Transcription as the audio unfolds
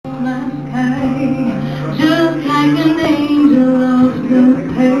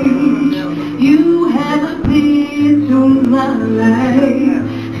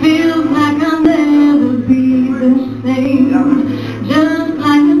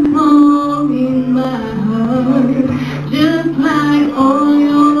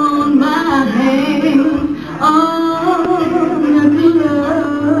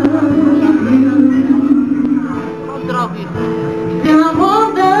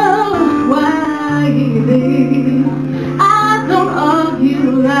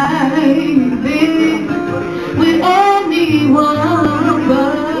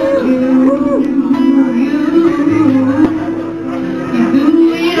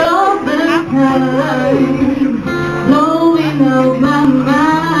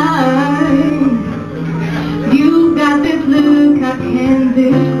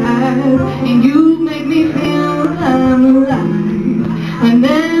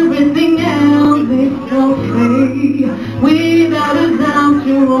everything else is okay. Without a doubt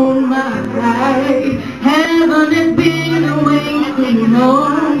you're on my side. Haven't it been away too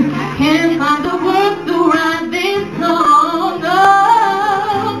long? Can't find the words to write this song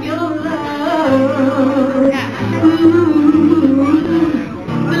of your love. Ooh,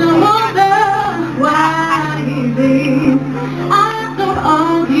 but I wonder why it is I don't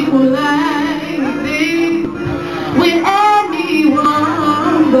argue like this with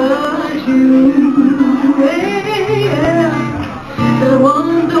anyone but you.